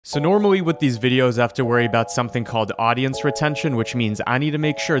So normally with these videos I have to worry about something called audience retention, which means I need to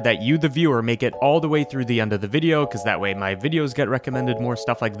make sure that you, the viewer, make it all the way through the end of the video, because that way my videos get recommended more,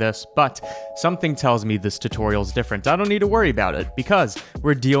 stuff like this. But something tells me this tutorial is different. I don't need to worry about it because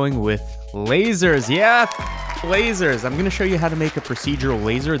we're dealing with lasers. Yeah, lasers. I'm going to show you how to make a procedural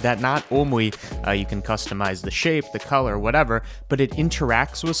laser that not only you can customize the shape, the color, whatever, but it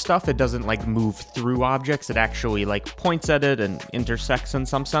interacts with stuff. It doesn't like move through objects. It actually like points at it and intersects in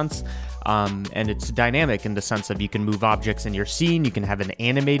some sense. And it's dynamic in the sense of you can move objects in your scene. You can have an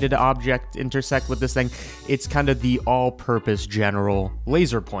animated object intersect with this thing. It's kind of the all-purpose general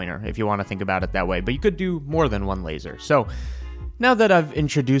laser pointer, if you want to think about it that way. But you could do more than one laser. So now that I've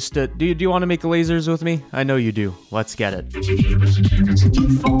introduced it, do you want to make lasers with me? I know you do. Let's get it.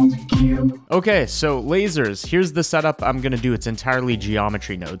 Okay, so lasers. Here's the setup I'm going to do. It's entirely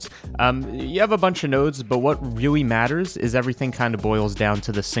geometry nodes. You have a bunch of nodes, but what really matters is everything kind of boils down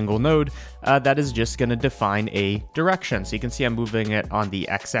to the single node that is just going to define a direction. So you can see I'm moving it on the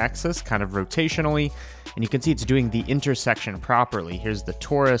x-axis, kind of rotationally, and you can see it's doing the intersection properly. Here's the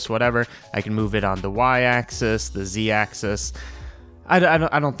torus, whatever. I can move it on the y-axis, the z-axis. I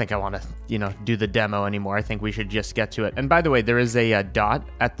don't think I want to, do the demo anymore. I think we should just get to it. And by the way, there is a dot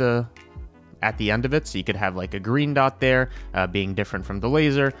at the end of it, so you could have like a green dot there, being different from the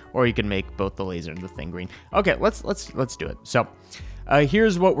laser, or you can make both the laser and the thing green. Okay, let's do it. So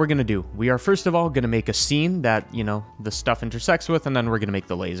here's what we're gonna do. We are first of all gonna make a scene that the stuff intersects with, and then we're gonna make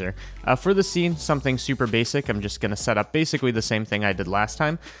the laser. For the scene, something super basic. I'm just gonna set up basically the same thing I did last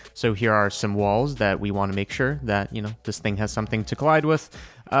time. So here are some walls that we want to make sure that this thing has something to collide with.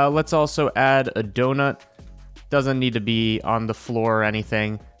 Let's also add a donut. Doesn't need to be on the floor or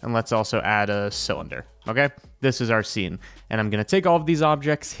anything. And let's also add a cylinder. Okay, this is our scene. And I'm going to take all of these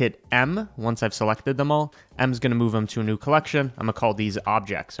objects, hit M once I've selected them all. M's going to move them to a new collection. I'm going to call these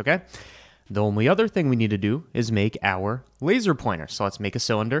objects, okay? The only other thing we need to do is make our laser pointer. So let's make a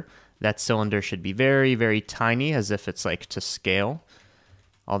cylinder. That cylinder should be very, very tiny, as if it's like to scale.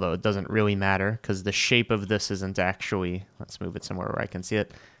 Although it doesn't really matter because the shape of this isn't actually, let's move it somewhere where I can see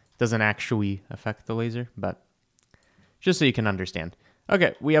it. Doesn't actually affect the laser, but just so you can understand.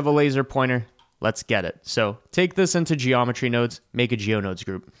 Okay, we have a laser pointer. Let's get it. So take this into geometry nodes, make a geonodes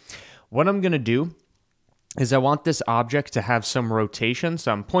group. What I'm going to do is I want this object to have some rotation.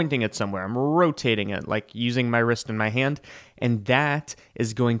 So I'm pointing it somewhere. I'm rotating it, like using my wrist and my hand. And that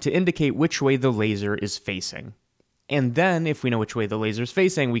is going to indicate which way the laser is facing. And then if we know which way the laser is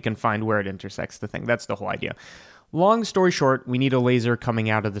facing, we can find where it intersects the thing. That's the whole idea. Long story short, we need a laser coming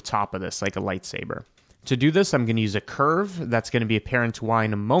out of the top of this, like a lightsaber. To do this, I'm going to use a curve. That's going to be apparent to why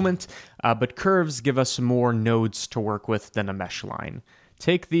in a moment, but curves give us more nodes to work with than a mesh line.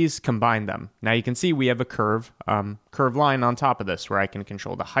 Take these, combine them. Now you can see we have a curve line on top of this where I can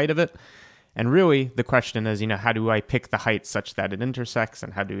control the height of it. And really, the question is, how do I pick the height such that it intersects,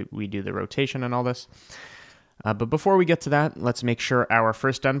 and how do we do the rotation and all this? But before we get to that, let's make sure our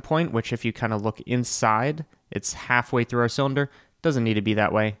first endpoint, which if you kind of look inside, it's halfway through our cylinder. Doesn't need to be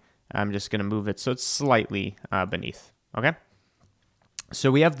that way. I'm just going to move it so it's slightly beneath, okay?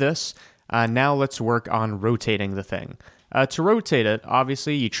 So we have this. Now let's work on rotating the thing. To rotate it,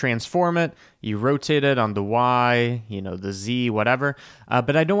 obviously, you transform it, you rotate it on the Y, the Z, whatever.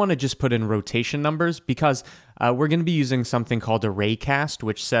 But I don't want to just put in rotation numbers because we're going to be using something called Arraycast,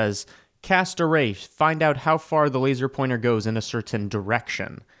 which says, cast array, find out how far the laser pointer goes in a certain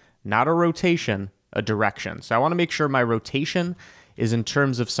direction. Not a rotation, a direction. So I want to make sure my rotation is in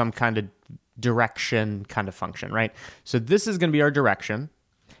terms of some kind of direction kind of function, right? So this is going to be our direction,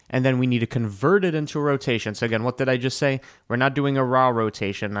 and then we need to convert it into a rotation. So again, what did I just say? We're not doing a raw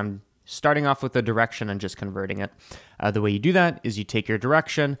rotation. I'm starting off with the direction and just converting it. The way you do that is you take your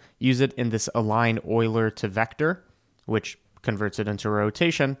direction, use it in this align Euler to vector, which converts it into a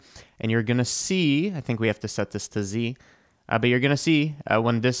rotation, and you're going to see, I think we have to set this to Z, but you're going to see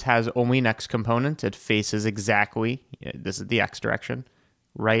when this has only an X component, it faces exactly, this is the X direction,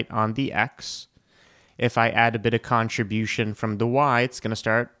 right on the X. If I add a bit of contribution from the Y, it's going to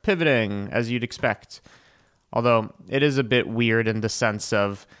start pivoting, as you'd expect. Although it is a bit weird in the sense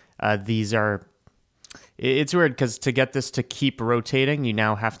of it's weird because to get this to keep rotating, you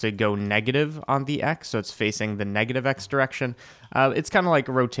now have to go negative on the X, so it's facing the negative X direction. It's kind of like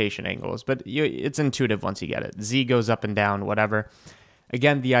rotation angles, but it's intuitive once you get it. Z goes up and down, whatever.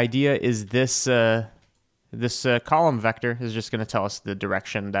 Again, the idea is this column vector is just going to tell us the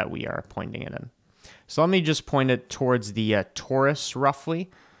direction that we are pointing it in. So let me just point it towards the torus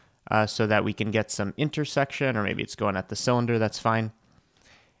roughly, so that we can get some intersection, or maybe it's going at the cylinder, that's fine.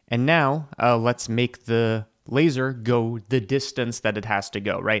 And now let's make the laser go the distance that it has to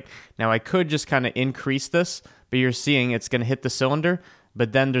go, right? Now I could just kind of increase this, but you're seeing it's going to hit the cylinder,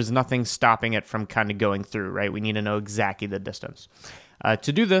 but then there's nothing stopping it from kind of going through, right? We need to know exactly the distance.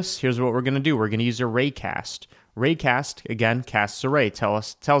 To do this, here's what we're going to do. We're going to use Arraycast. Raycast, again, casts array,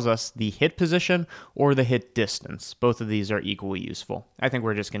 tells us the hit position or the hit distance. Both of these are equally useful. I think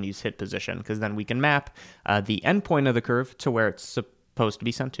we're just going to use hit position because then we can map the endpoint of the curve to where it's supposed to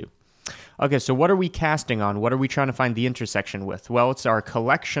be sent to. Okay, so what are we casting on? What are we trying to find the intersection with? Well, it's our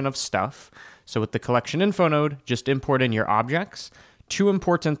collection of stuff. So with the collection info node, just import in your objects. Two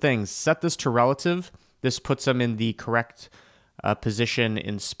important things. Set this to relative. This puts them in the correct position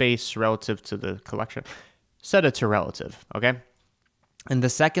in space relative to the collection. Set it to relative, okay? And the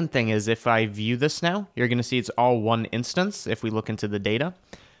second thing is if I view this now, you're going to see it's all one instance if we look into the data.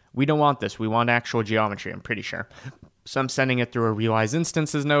 We don't want this. We want actual geometry, I'm pretty sure. So I'm sending it through a realize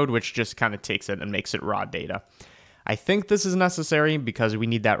instances node, which just kind of takes it and makes it raw data. I think this is necessary because we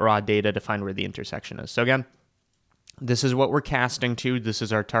need that raw data to find where the intersection is. So again, this is what we're casting to. This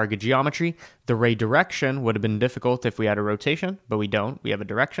is our target geometry. The ray direction would have been difficult if we had a rotation, but we don't. We have a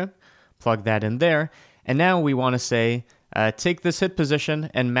direction. Plug that in there. And now we want to say, take this hit position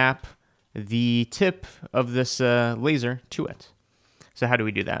and map the tip of this laser to it. So how do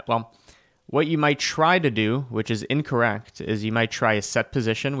we do that? Well, what you might try to do, which is incorrect, is you might try a set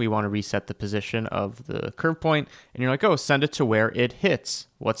position. We want to reset the position of the curve point. And you're like, oh, send it to where it hits.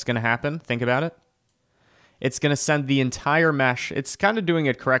 What's going to happen? Think about it. It's going to send the entire mesh. It's kind of doing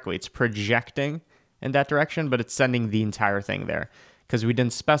it correctly. It's projecting in that direction, but it's sending the entire thing there because we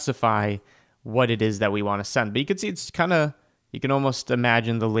didn't specify what it is that we want to send. But you can see it's kind of, you can almost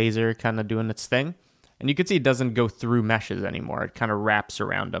imagine the laser kind of doing its thing. And you can see it doesn't go through meshes anymore. It kind of wraps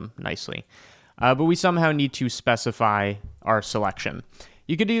around them nicely. But we somehow need to specify our selection.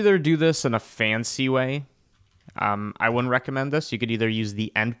 You could either do this in a fancy way. I wouldn't recommend this. You could either use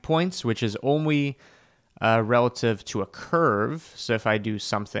the endpoints, which is only relative to a curve. So if I do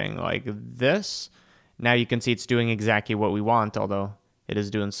something like this, now you can see it's doing exactly what we want, although it is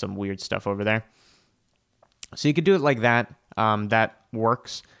doing some weird stuff over there. So you could do it like that. That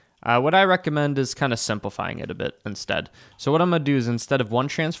works. What I recommend is kind of simplifying it a bit instead. So what I'm going to do is instead of one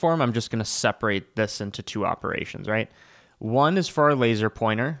transform, I'm just going to separate this into two operations, right? One is for our laser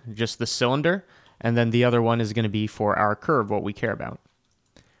pointer, just the cylinder, and then the other one is going to be for our curve, what we care about.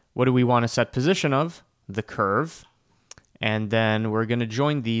 What do we want to set position of? The curve. And then we're going to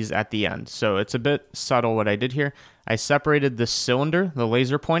join these at the end. So it's a bit subtle what I did here. I separated the cylinder, the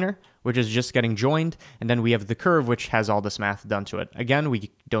laser pointer, which is just getting joined, and then we have the curve, which has all this math done to it. Again,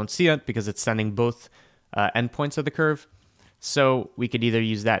 we don't see it because it's sending both endpoints of the curve. So we could either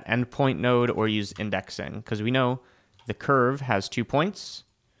use that endpoint node or use indexing, because we know the curve has 2 points,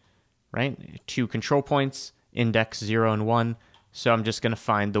 right? 2 control points, index 0 and 1. So I'm just going to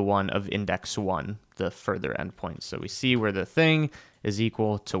find the one of index 1, the further endpoint. So we see where the thing is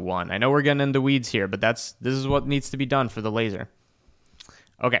equal to 1. I know we're getting into weeds here, but this is what needs to be done for the laser.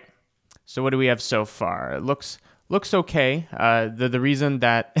 Okay, so what do we have so far? It looks okay. The reason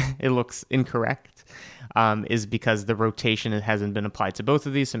that it looks incorrect is because the rotation hasn't been applied to both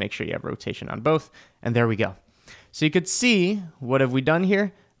of these, so make sure you have rotation on both. And there we go. So you could see, what have we done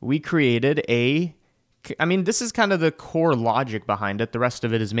here? We created this is kind of the core logic behind it. The rest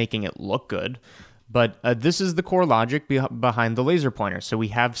of it is making it look good. But this is the core logic behind the laser pointer. So we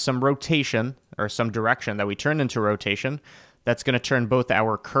have some rotation or some direction that we turn into rotation that's going to turn both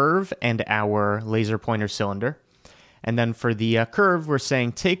our curve and our laser pointer cylinder. And then for the curve, we're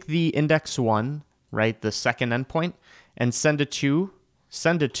saying take the index 1, right, the second endpoint, and send it to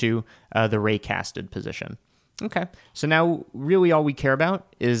the ray-casted position. Okay, so now really all we care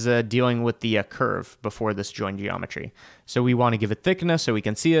about is dealing with the curve before this join geometry. So we want to give it thickness so we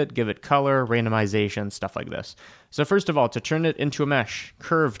can see it, give it color, randomization, stuff like this. So first of all, to turn it into a mesh,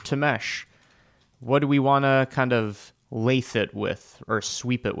 curve to mesh, what do we want to kind of lathe it with or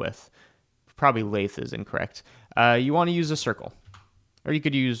sweep it with? Probably lathe is incorrect. You want to use a circle, or you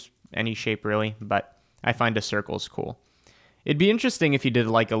could use any shape really, but I find a circle is cool. It'd be interesting if you did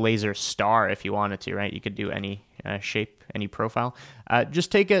like a laser star if you wanted to, right? You could do any shape, any profile.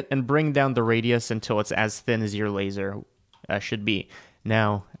 Just take it and bring down the radius until it's as thin as your laser should be.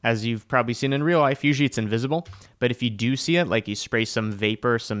 Now, as you've probably seen in real life, usually it's invisible, but if you do see it, like you spray some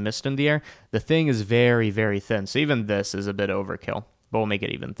vapor, some mist in the air, the thing is very, very thin. So even this is a bit overkill, but we'll make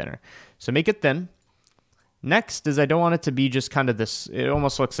it even thinner. So make it thin. Next is I don't want it to be just kind of this, it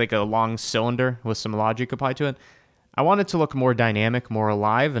almost looks like a long cylinder with some logic applied to it. I want it to look more dynamic, more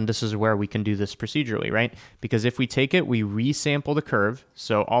alive, and this is where we can do this procedurally, right? Because if we take it, we resample the curve.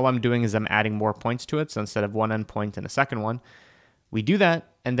 So all I'm doing is I'm adding more points to it. So instead of one endpoint and a second one, we do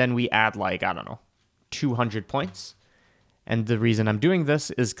that, and then we add like, I don't know, 200 points. And the reason I'm doing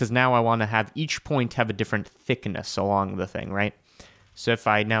this is because now I want to have each point have a different thickness along the thing, right? So if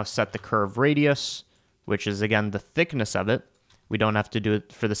I now set the curve radius, which is again the thickness of it, we don't have to do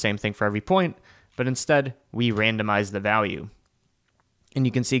it for the same thing for every point, but instead we randomize the value. And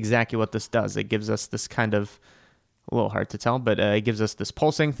you can see exactly what this does. It gives us this kind of, a little hard to tell, but it gives us this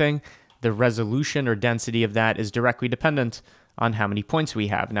pulsing thing. The resolution or density of that is directly dependent on how many points we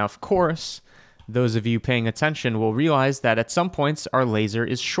have. Now, of course, those of you paying attention will realize that at some points our laser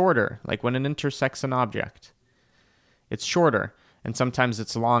is shorter, like when it intersects an object. It's shorter, and sometimes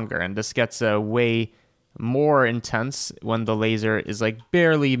it's longer, and this gets way more intense when the laser is like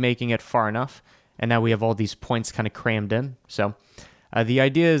barely making it far enough, and now we have all these points kind of crammed in. So the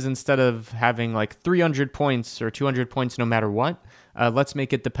idea is instead of having like 300 points or 200 points no matter what, let's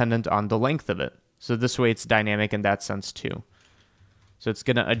make it dependent on the length of it. So this way it's dynamic in that sense too. So it's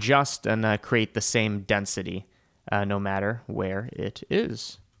going to adjust and create the same density no matter where it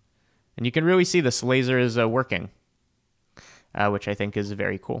is. And you can really see this laser is working, which I think is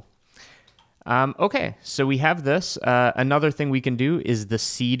very cool. Okay, so we have this. Another thing we can do is the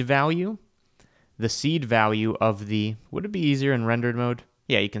seed value. The seed value of the, would it be easier in rendered mode?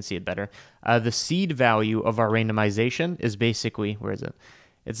 Yeah, you can see it better. The seed value of our randomization is basically, where is it?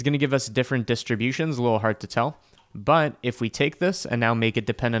 It's going to give us different distributions, a little hard to tell. But if we take this and now make it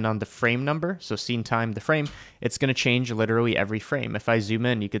dependent on the frame number, so scene time, the frame, it's going to change literally every frame. If I zoom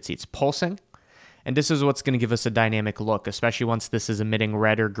in, you can see it's pulsing. And this is what's going to give us a dynamic look, especially once this is emitting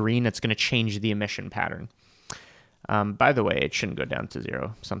red or green. It's going to change the emission pattern. By the way, it shouldn't go down to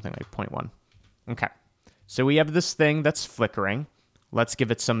 0, something like 0.1. Okay, so we have this thing that's flickering. Let's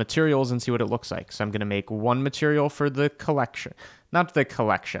give it some materials and see what it looks like. So I'm going to make one material for the collection. Not the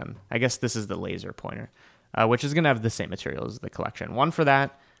collection. I guess this is the laser pointer, which is going to have the same material as the collection. One for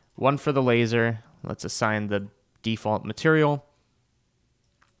that, one for the laser. Let's assign the default material.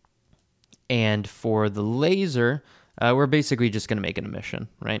 And for the laser, we're basically just going to make an emission,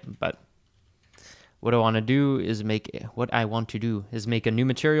 right? But what I want to do is make a new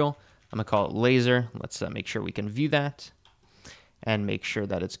material. I'm going to call it laser. Let's make sure we can view that and make sure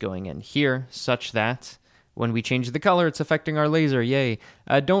that it's going in here such that when we change the color, it's affecting our laser. Yay.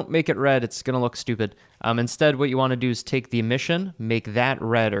 Don't make it red. It's going to look stupid. Instead, what you want to do is take the emission, make that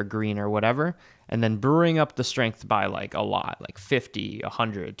red or green or whatever, and then bring up the strength by like a lot, like 50,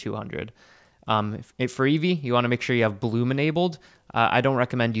 100, 200. For Eevee, you want to make sure you have bloom enabled. I don't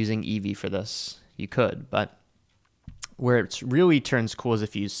recommend using Eevee for this. You could, but where it really turns cool is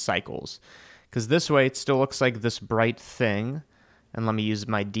if you use cycles. Because this way, it still looks like this bright thing. And let me use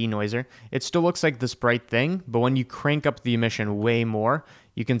my denoiser. It still looks like this bright thing, but when you crank up the emission way more,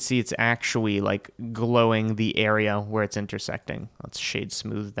 you can see it's actually like glowing the area where it's intersecting. Let's shade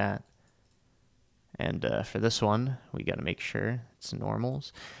smooth that. And for this one, we got to make sure it's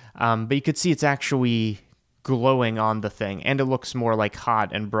normals. But you could see it's actually glowing on the thing, and it looks more like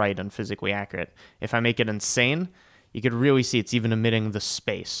hot and bright and physically accurate. If I make it insane, you could really see it's even emitting the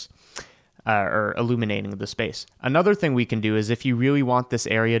space. Or illuminating the space. Another thing we can do is if you really want this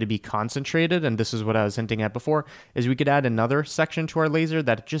area to be concentrated, and this is what I was hinting at before, is we could add another section to our laser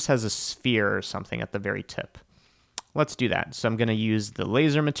that just has a sphere or something at the very tip. Let's do that. So I'm going to use the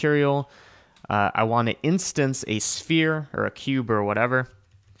laser material. I want to instance a sphere or a cube or whatever.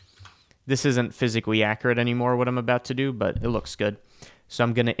 This isn't physically accurate anymore, what I'm about to do, but it looks good. So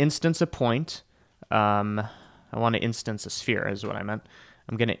I'm going to instance a point. I want to instance a sphere is what I meant.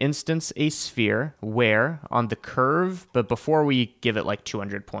 I'm going to instance a sphere where on the curve, but before we give it like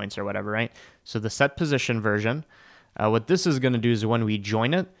 200 points or whatever, right? So the set position version, what this is going to do is when we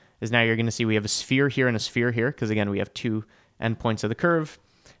join it, is now you're going to see we have a sphere here and a sphere here, because again, we have two endpoints of the curve.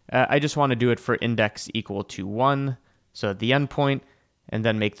 I just want to do it for index equal to 1, so at the endpoint, and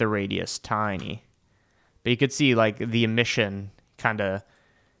then make the radius tiny. But you could see like the emission kind of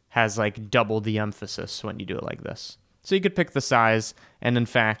has like double the emphasis when you do it like this. So you could pick the size, and in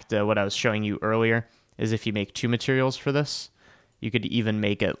fact, what I was showing you earlier is if you make two materials for this, you could even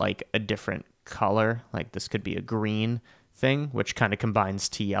make it like a different color, like this could be a green thing, which kind of combines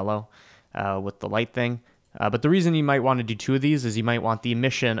to yellow with the light thing. But the reason you might want to do two of these is you might want the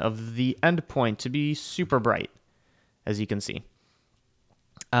emission of the endpoint to be super bright, as you can see.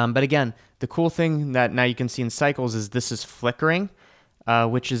 But again, the cool thing that now you can see in cycles is this is flickering,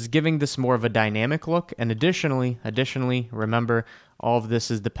 which is giving this more of a dynamic look. And additionally, remember, all of this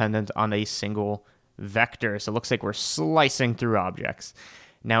is dependent on a single vector, so it looks like we're slicing through objects.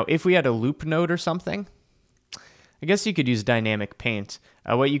 Now, if we had a loop node or something, I guess you could use dynamic paint.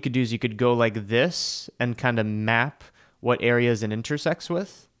 What you could do is you could go like this and kind of map what areas it intersects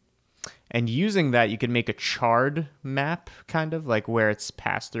with. And using that, you could make a charred map, kind of like where it's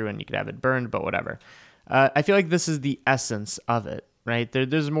passed through, and you could have it burned, but whatever. I feel like this is the essence of it, right?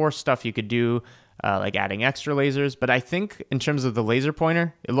 There's more stuff you could do, like adding extra lasers, but I think in terms of the laser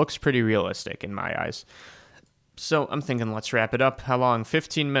pointer, it looks pretty realistic in my eyes. So I'm thinking let's wrap it up. How long?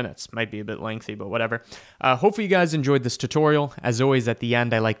 15 minutes. Might be a bit lengthy, but whatever. Hopefully you guys enjoyed this tutorial. As always, at the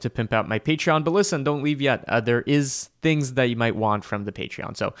end, I like to pimp out my Patreon. But listen, don't leave yet. There is things that you might want from the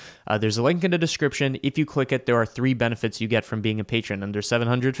Patreon. So there's a link in the description. If you click it, there are 3 benefits you get from being a patron, and there's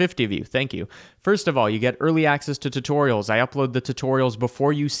 750 of you. Thank you. First of all, you get early access to tutorials. I upload the tutorials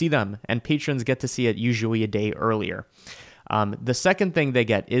before you see them, and patrons get to see it usually a day earlier. The second thing they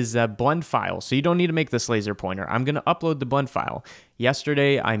get is a blend file, so you don't need to make this laser pointer. I'm going to upload the blend file.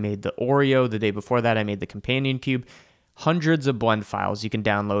 Yesterday, I made the Oreo. The day before that, I made the companion cube. Hundreds of blend files you can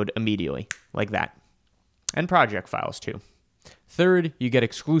download immediately, like that. And project files, too. Third, you get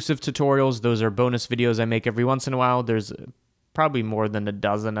exclusive tutorials. Those are bonus videos I make every once in a while. There's probably more than a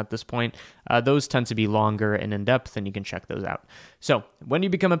dozen at this point. Those tend to be longer and in-depth, and you can check those out. So when you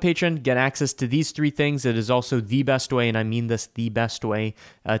become a patron, get access to these 3 things. It is also the best way, and I mean this, the best way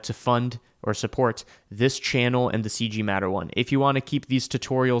to fund or support this channel and the CG Matter one. If you want to keep these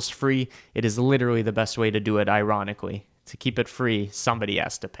tutorials free, it is literally the best way to do it, ironically. To keep it free, somebody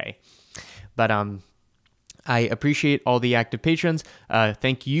has to pay. But I appreciate all the active patrons.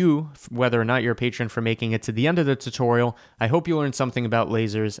 Thank you, whether or not you're a patron, for making it to the end of the tutorial. I hope you learned something about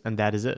lasers, and that is it.